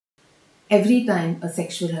Every time a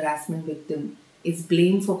sexual harassment victim is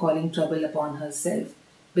blamed for calling trouble upon herself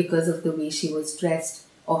because of the way she was dressed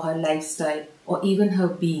or her lifestyle or even her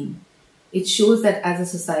being, it shows that as a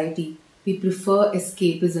society we prefer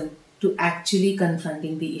escapism to actually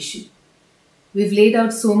confronting the issue. We've laid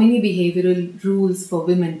out so many behavioral rules for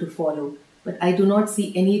women to follow, but I do not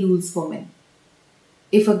see any rules for men.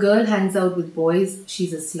 If a girl hangs out with boys,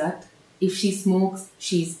 she's a slut. If she smokes,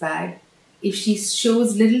 she's bad. If she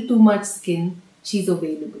shows little too much skin, she's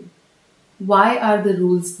available. Why are the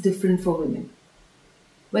rules different for women?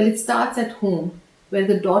 Well, it starts at home, where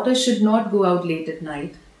the daughter should not go out late at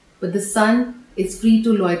night, but the son is free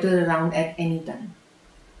to loiter around at any time.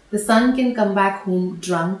 The son can come back home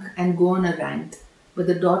drunk and go on a rant, but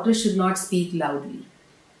the daughter should not speak loudly.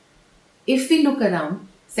 If we look around,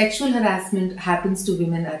 sexual harassment happens to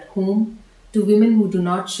women at home, to women who do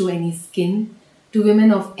not show any skin, to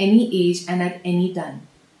women of any age and at any time.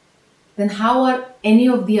 Then how are any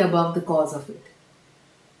of the above the cause of it?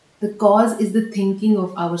 The cause is the thinking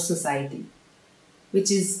of our society,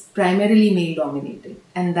 which is primarily male dominated,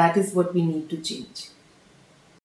 and that is what we need to change.